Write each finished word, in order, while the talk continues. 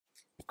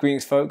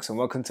Greetings folks and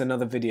welcome to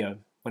another video.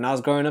 When I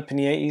was growing up in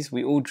the 80s,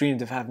 we all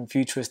dreamed of having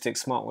futuristic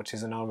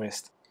smartwatches on our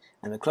wrist.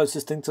 And the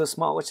closest thing to a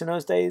smartwatch in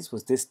those days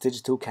was this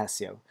digital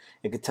Casio.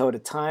 It could tell the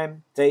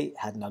time, date,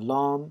 had an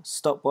alarm,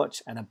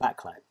 stopwatch and a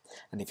backlight.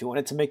 And if you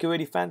wanted to make it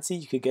really fancy,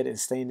 you could get it in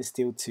stainless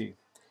steel too.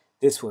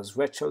 This was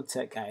retro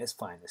tech at its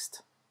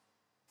finest.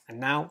 And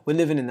now we're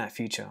living in that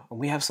future, and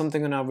we have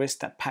something on our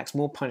wrist that packs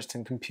more punch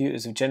than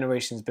computers of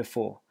generations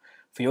before.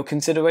 For your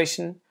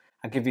consideration,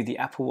 I'll give you the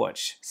Apple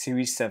Watch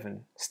Series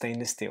 7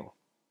 Stainless Steel.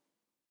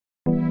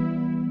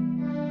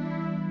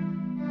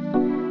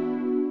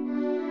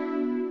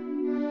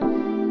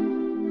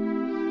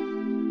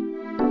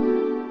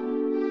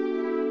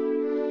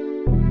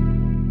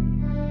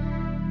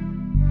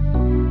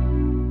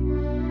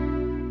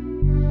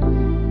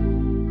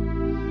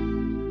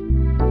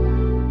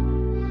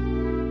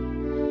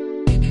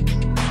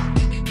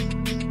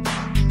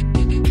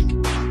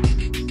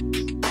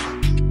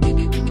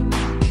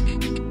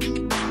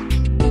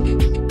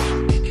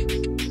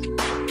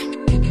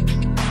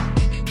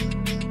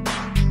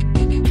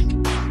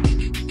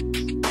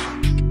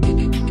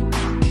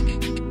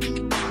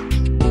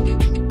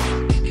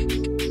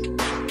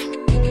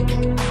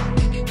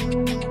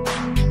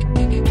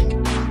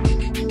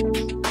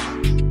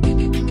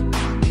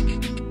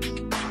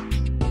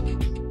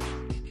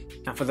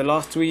 For the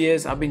last 3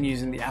 years, I've been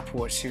using the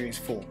Apple Watch Series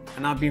 4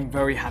 and I've been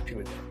very happy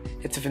with it.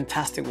 It's a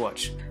fantastic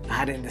watch. I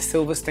had it in the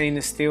silver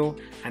stainless steel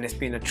and it's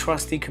been a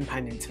trusty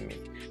companion to me.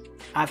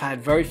 I've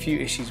had very few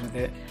issues with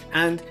it,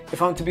 and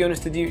if I'm to be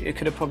honest with you, it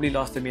could have probably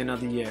lasted me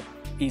another year,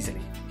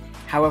 easily.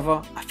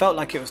 However, I felt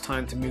like it was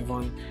time to move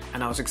on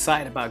and I was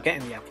excited about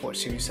getting the Apple Watch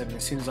Series 7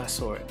 as soon as I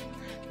saw it.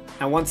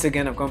 Now once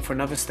again, I've gone for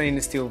another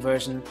stainless steel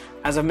version.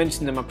 As I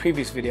mentioned in my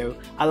previous video,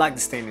 I like the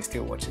stainless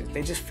steel watches.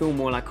 They just feel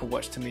more like a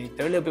watch to me.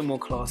 They're a little bit more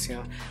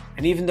classier,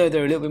 and even though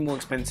they're a little bit more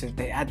expensive,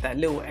 they add that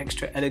little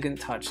extra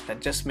elegant touch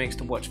that just makes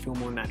the watch feel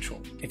more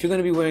natural. If you're going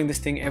to be wearing this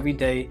thing every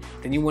day,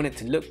 then you want it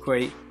to look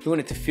great, you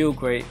want it to feel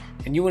great,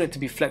 and you want it to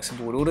be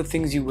flexible with all the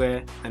things you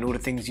wear and all the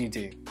things you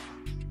do.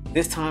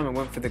 This time I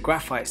went for the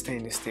Graphite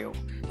Stainless Steel.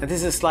 Now this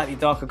is a slightly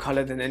darker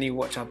colour than any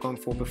watch I've gone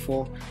for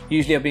before.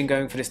 Usually I've been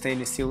going for the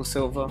stainless steel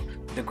silver,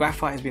 but the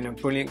graphite has been a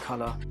brilliant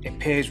colour. It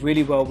pairs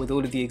really well with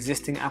all of the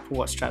existing Apple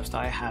Watch straps that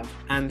I have,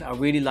 and I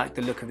really like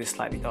the look of this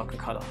slightly darker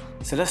colour.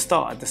 So let's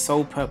start at the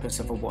sole purpose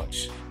of a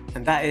watch,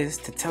 and that is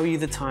to tell you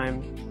the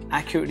time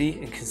accurately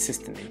and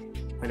consistently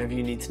whenever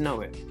you need to know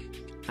it.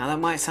 Now that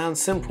might sound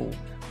simple,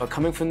 but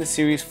coming from the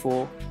Series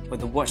 4, where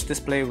the watch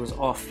display was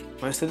off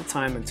most of the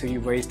time until you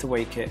raised to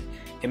wake it,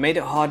 it made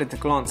it harder to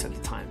glance at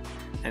the time,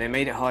 and it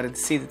made it harder to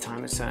see the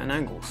time at certain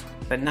angles.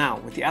 But now,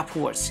 with the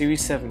Apple Watch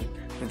Series 7,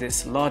 with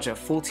its larger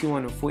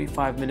 41 and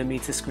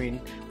 45mm screen,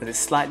 with its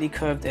slightly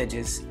curved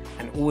edges,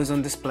 and always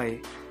on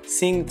display,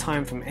 seeing the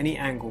time from any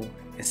angle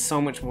is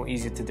so much more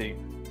easier to do.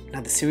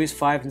 Now the Series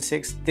 5 and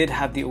 6 did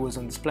have the always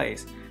on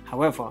displays,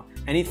 however,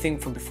 anything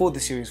from before the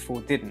Series 4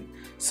 didn't,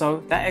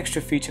 so that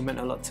extra feature meant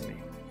a lot to me.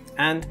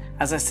 And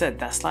as I said,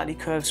 that slightly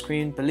curved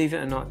screen, believe it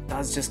or not,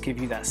 does just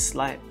give you that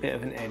slight bit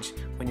of an edge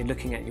when you're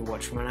looking at your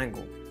watch from an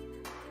angle.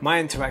 My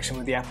interaction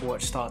with the Apple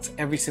Watch starts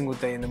every single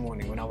day in the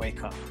morning when I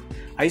wake up.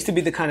 I used to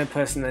be the kind of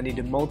person that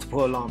needed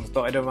multiple alarms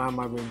dotted around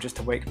my room just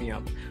to wake me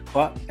up,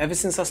 but ever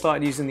since I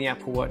started using the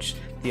Apple Watch,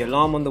 the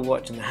alarm on the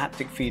watch and the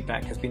haptic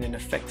feedback has been an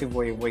effective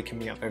way of waking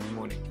me up every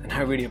morning, and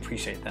I really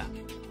appreciate that.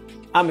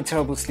 I'm a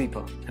terrible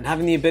sleeper, and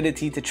having the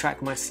ability to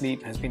track my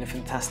sleep has been a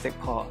fantastic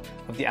part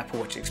of the Apple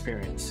Watch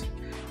experience.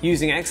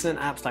 Using excellent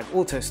apps like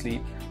Auto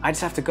Sleep, I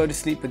just have to go to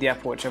sleep with the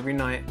Apple Watch every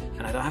night,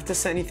 and I don't have to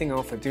set anything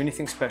off or do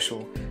anything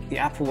special. The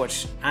Apple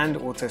Watch and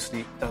Auto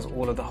Sleep does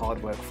all of the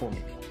hard work for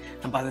me.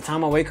 And by the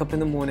time I wake up in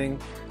the morning,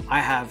 I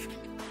have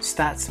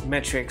stats,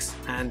 metrics,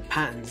 and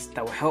patterns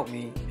that will help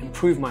me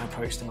improve my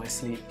approach to my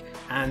sleep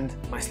and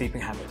my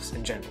sleeping habits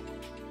in general.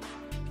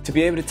 To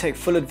be able to take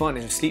full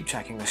advantage of sleep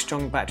tracking, a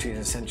strong battery is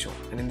essential,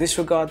 and in this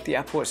regard, the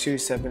Apple Watch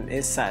Series 7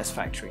 is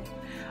satisfactory.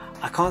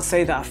 I can't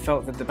say that I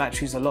felt that the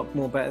battery is a lot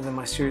more better than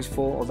my Series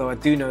 4, although I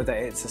do know that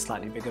it's a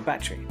slightly bigger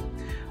battery.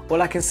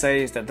 All I can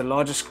say is that the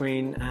larger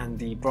screen and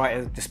the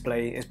brighter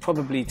display is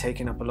probably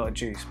taking up a lot of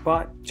juice,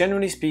 but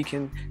generally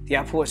speaking, the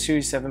Apple Watch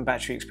Series 7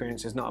 battery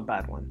experience is not a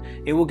bad one.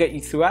 It will get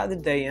you throughout the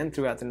day and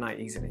throughout the night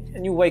easily,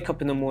 and you'll wake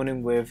up in the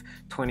morning with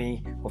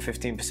 20 or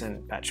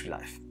 15% battery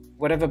life.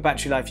 Whatever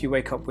battery life you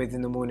wake up with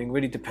in the morning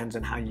really depends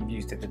on how you've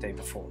used it the day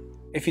before.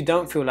 If you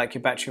don't feel like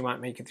your battery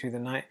might make it through the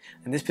night,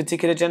 in this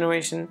particular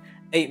generation,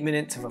 8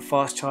 minutes of a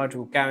fast charge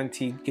will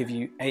guaranteed give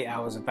you 8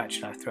 hours of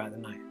battery life throughout the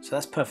night, so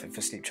that's perfect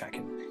for sleep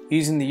tracking.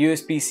 Using the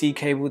USB-C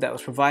cable that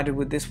was provided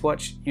with this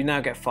watch, you now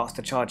get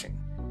faster charging.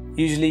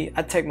 Usually,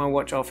 I'd take my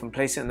watch off and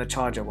place it in the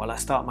charger while I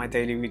start my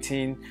daily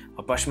routine.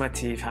 I'll brush my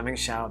teeth, having a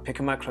shower,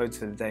 picking my clothes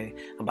for the day,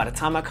 and by the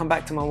time I come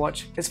back to my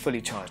watch, it's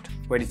fully charged,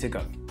 ready to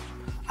go.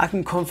 I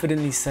can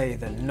confidently say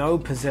that no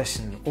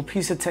possession or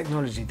piece of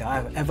technology that I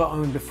have ever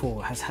owned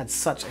before has had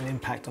such an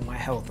impact on my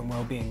health and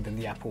well-being than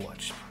the Apple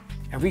Watch.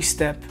 Every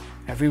step,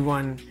 every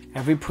run,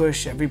 every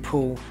push, every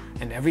pull,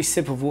 and every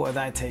sip of water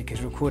that I take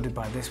is recorded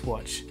by this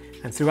watch,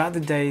 and throughout the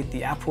day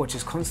the Apple Watch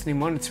is constantly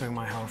monitoring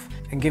my health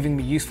and giving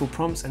me useful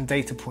prompts and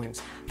data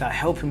points that are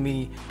helping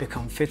me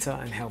become fitter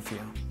and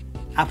healthier.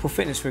 Apple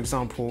Fitness, for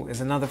example,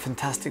 is another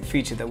fantastic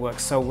feature that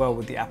works so well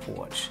with the Apple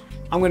Watch.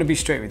 I'm going to be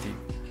straight with you.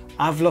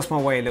 I've lost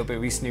my way a little bit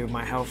recently with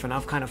my health and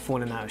I've kind of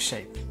fallen out of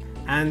shape.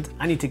 And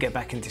I need to get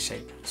back into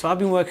shape. So I've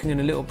been working on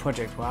a little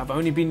project where I've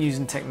only been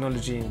using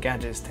technology and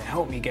gadgets to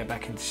help me get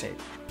back into shape.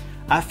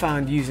 I've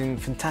found using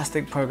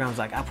fantastic programs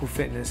like Apple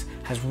Fitness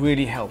has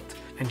really helped.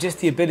 And just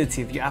the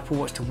ability of your Apple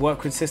Watch to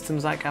work with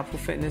systems like Apple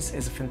Fitness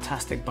is a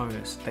fantastic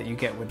bonus that you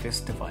get with this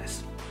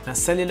device. Now,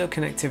 cellular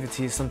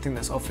connectivity is something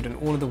that's offered in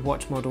all of the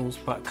watch models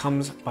but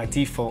comes by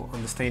default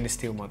on the stainless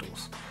steel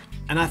models.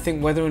 And I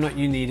think whether or not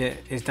you need it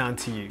is down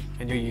to you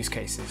and your use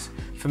cases.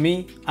 For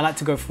me, I like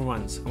to go for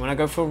runs, and when I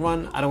go for a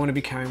run, I don't want to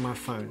be carrying my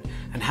phone.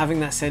 And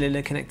having that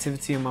cellular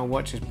connectivity on my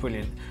watch is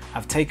brilliant.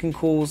 I've taken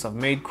calls, I've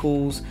made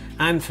calls,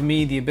 and for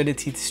me, the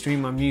ability to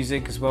stream my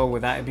music as well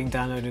without it being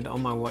downloaded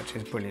on my watch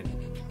is brilliant.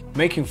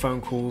 Making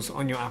phone calls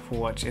on your Apple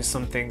Watch is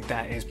something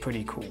that is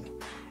pretty cool.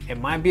 It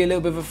might be a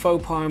little bit of a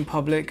faux pas in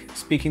public,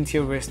 speaking to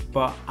your wrist,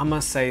 but I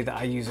must say that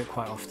I use it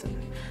quite often.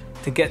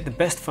 To get the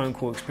best phone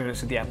call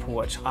experience with the Apple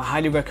Watch, I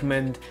highly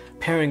recommend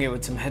pairing it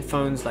with some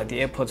headphones like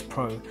the AirPods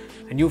Pro,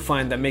 and you'll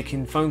find that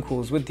making phone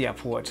calls with the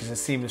Apple Watch is a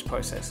seamless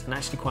process and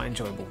actually quite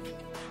enjoyable.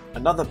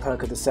 Another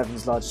perk of the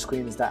 7's larger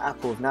screen is that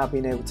Apple have now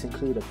been able to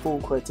include a full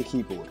QWERTY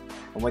keyboard,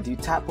 and whether you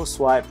tap or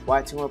swipe,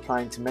 writing or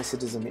replying to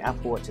messages on the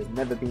Apple Watch has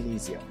never been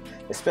easier,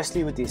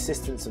 especially with the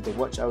assistance of the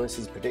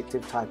watchOS's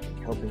predictive typing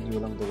helping you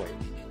along the way.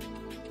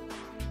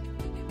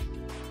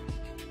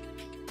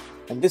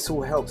 And this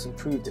all helps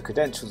improve the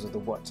credentials of the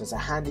watch as a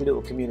handy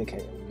little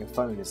communicator when your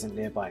phone isn't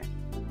nearby.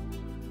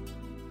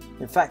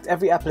 In fact,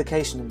 every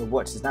application on the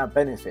watch has now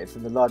benefited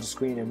from the larger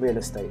screen and real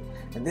estate,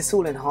 and this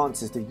all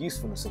enhances the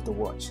usefulness of the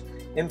watch.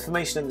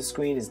 Information on the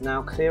screen is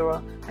now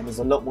clearer and there's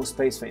a lot more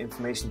space for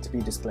information to be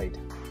displayed.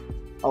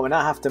 Oh, and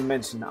I have to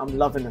mention, I'm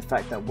loving the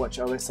fact that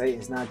watchOS 8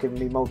 is now giving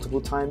me multiple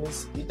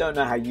timers. You don't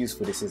know how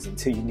useful this is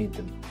until you need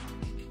them.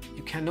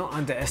 You cannot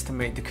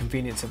underestimate the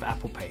convenience of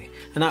Apple Pay,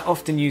 and I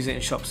often use it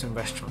in shops and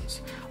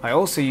restaurants. I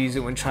also use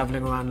it when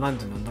travelling around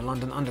London on the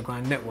London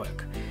Underground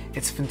network.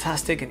 It's a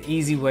fantastic and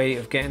easy way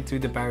of getting through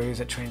the barriers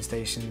at train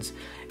stations.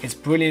 It's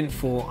brilliant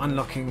for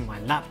unlocking my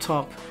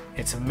laptop,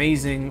 it's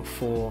amazing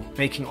for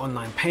making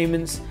online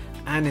payments,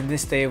 and in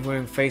this day of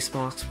wearing face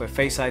masks where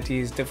Face ID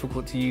is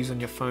difficult to use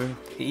on your phone,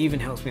 it even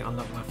helps me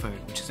unlock my phone,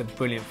 which is a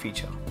brilliant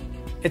feature.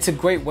 It's a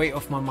great weight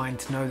off my mind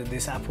to know that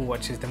this Apple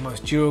Watch is the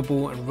most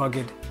durable and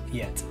rugged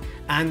yet.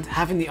 And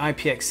having the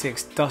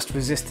IPX6 dust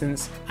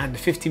resistance and the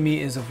 50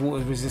 meters of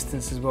water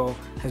resistance as well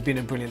has been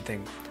a brilliant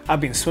thing. I've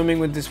been swimming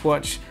with this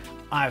watch,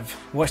 I've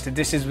washed the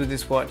dishes with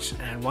this watch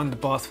and won the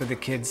bath for the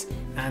kids,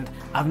 and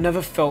I've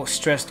never felt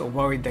stressed or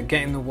worried that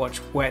getting the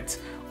watch wet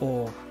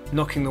or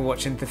knocking the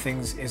watch into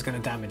things is going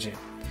to damage it.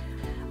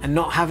 And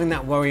not having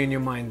that worry in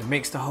your mind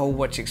makes the whole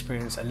watch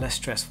experience a less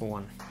stressful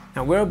one.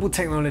 Now, wearable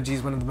technology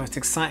is one of the most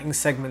exciting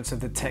segments of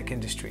the tech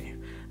industry,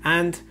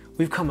 and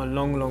we've come a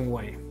long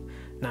way.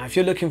 Now, if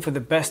you're looking for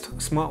the best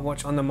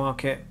smartwatch on the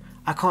market,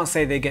 I can't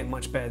say they get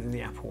much better than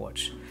the Apple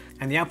Watch.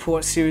 And the Apple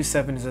Watch Series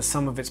 7 is a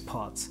sum of its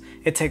parts.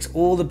 It takes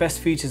all the best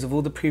features of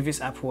all the previous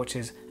Apple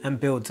Watches and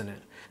builds on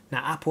it.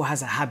 Now, Apple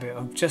has a habit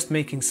of just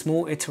making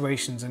small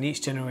iterations on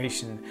each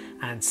generation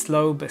and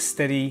slow but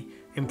steady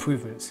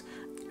improvements.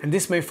 And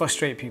this may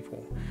frustrate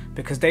people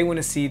because they want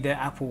to see their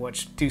Apple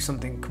Watch do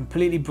something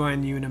completely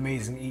brand new and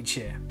amazing each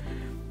year.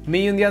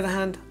 Me, on the other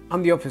hand,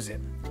 I'm the opposite.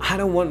 I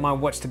don't want my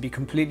watch to be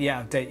completely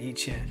out of date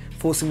each year,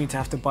 forcing me to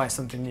have to buy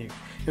something new.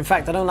 In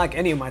fact, I don't like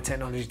any of my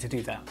technology to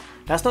do that.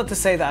 That's not to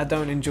say that I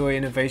don't enjoy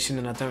innovation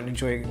and I don't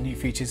enjoy new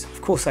features.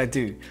 Of course I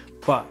do,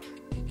 but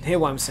hear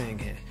what I'm saying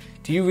here.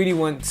 Do you really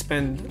want to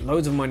spend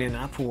loads of money on an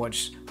Apple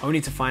Watch only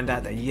to find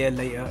out that a year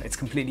later it's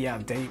completely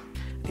out of date?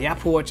 The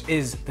Apple Watch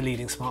is the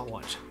leading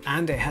smartwatch,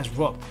 and it has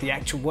rocked the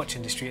actual watch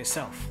industry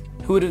itself.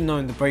 Who would have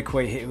known the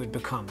breakaway hit it would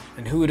become?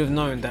 And who would have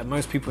known that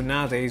most people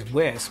nowadays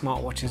wear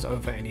smartwatches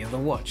over any other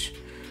watch?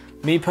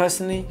 Me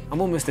personally, I'm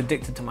almost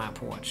addicted to my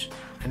Apple Watch,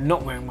 and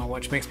not wearing my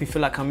watch makes me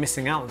feel like I'm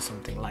missing out on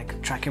something,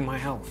 like tracking my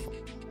health.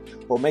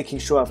 Or making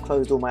sure I've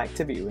closed all my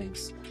activity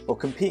rings, or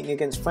competing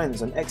against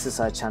friends on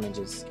exercise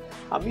challenges.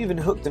 I'm even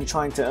hooked on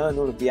trying to earn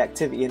all of the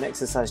activity and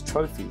exercise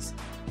trophies.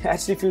 It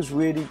actually feels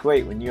really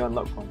great when you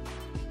unlock one.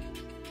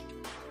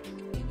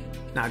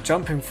 Now,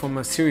 jumping from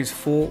a Series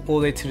 4 all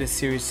the way to the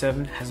Series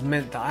 7 has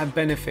meant that I've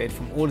benefited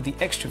from all of the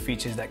extra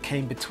features that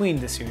came between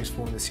the Series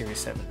 4 and the Series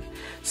 7.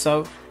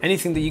 So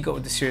anything that you got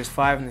with the Series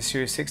 5 and the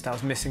Series 6 that I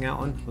was missing out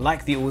on,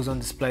 like the always on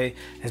display,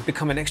 has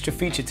become an extra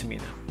feature to me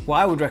now. What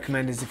I would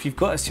recommend is if you've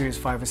got a Series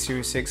 5 or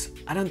Series 6,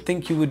 I don't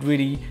think you would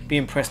really be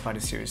impressed by the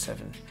Series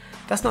 7.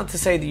 That's not to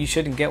say that you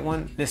shouldn't get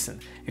one.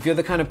 Listen, if you're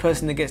the kind of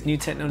person that gets new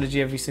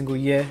technology every single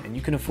year and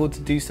you can afford to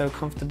do so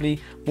comfortably,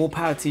 more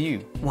power to you.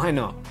 Why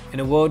not? In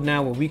a world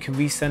now where we can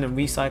resell and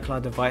recycle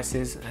our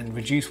devices and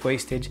reduce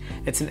wastage,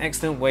 it's an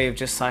excellent way of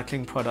just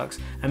cycling products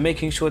and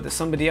making sure that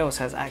somebody else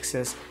has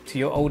access to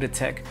your older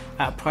tech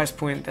at a price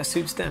point that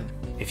suits them.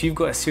 If you've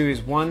got a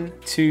Series 1,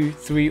 2,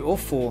 3 or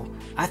 4,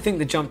 I think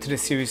the jump to the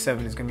Series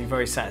 7 is going to be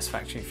very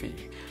satisfactory for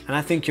you, and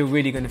I think you're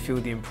really going to feel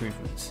the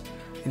improvements.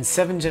 In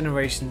 7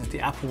 generations, the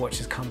Apple Watch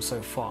has come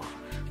so far.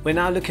 We're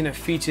now looking at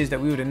features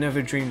that we would have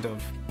never dreamed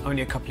of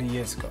only a couple of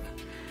years ago.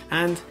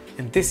 And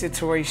in this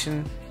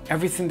iteration,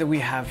 everything that we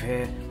have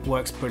here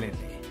works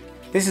brilliantly.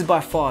 This is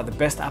by far the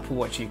best Apple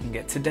Watch you can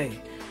get today.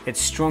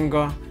 It's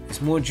stronger,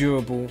 it's more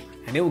durable,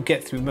 and it will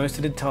get through most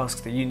of the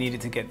tasks that you need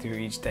it to get through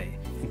each day,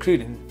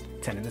 including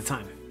telling the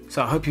time.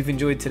 So I hope you've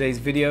enjoyed today's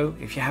video.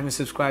 If you haven't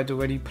subscribed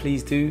already,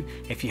 please do.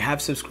 If you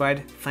have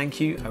subscribed,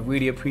 thank you. I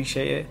really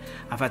appreciate it.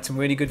 I've had some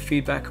really good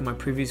feedback on my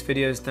previous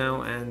videos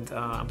now, and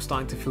I'm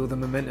starting to feel the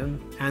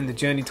momentum. And the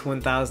journey to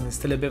 1,000 is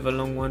still a bit of a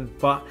long one,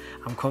 but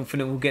I'm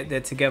confident we'll get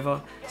there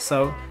together.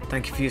 So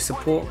thank you for your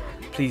support.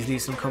 Please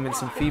leave some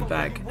comments and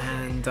feedback,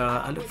 and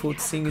I look forward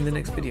to seeing you in the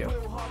next video.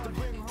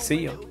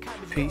 See ya.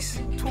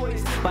 Peace.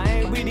 But I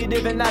ain't really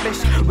living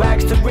lavish.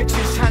 Rags to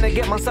riches, trying to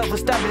get myself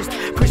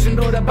established. Pushing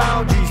all the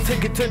boundaries,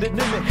 take it to the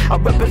limit. I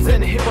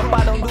represent hip hop,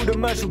 I don't do the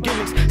commercial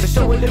gimmicks. To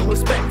show a little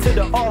respect to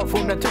the art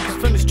form that took us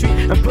from the street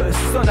and put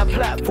us on a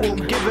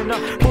platform. Giving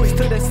up voice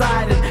to the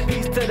silence,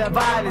 peace to the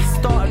violence.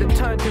 Started to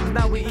turn to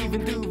now we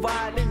even do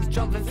violence.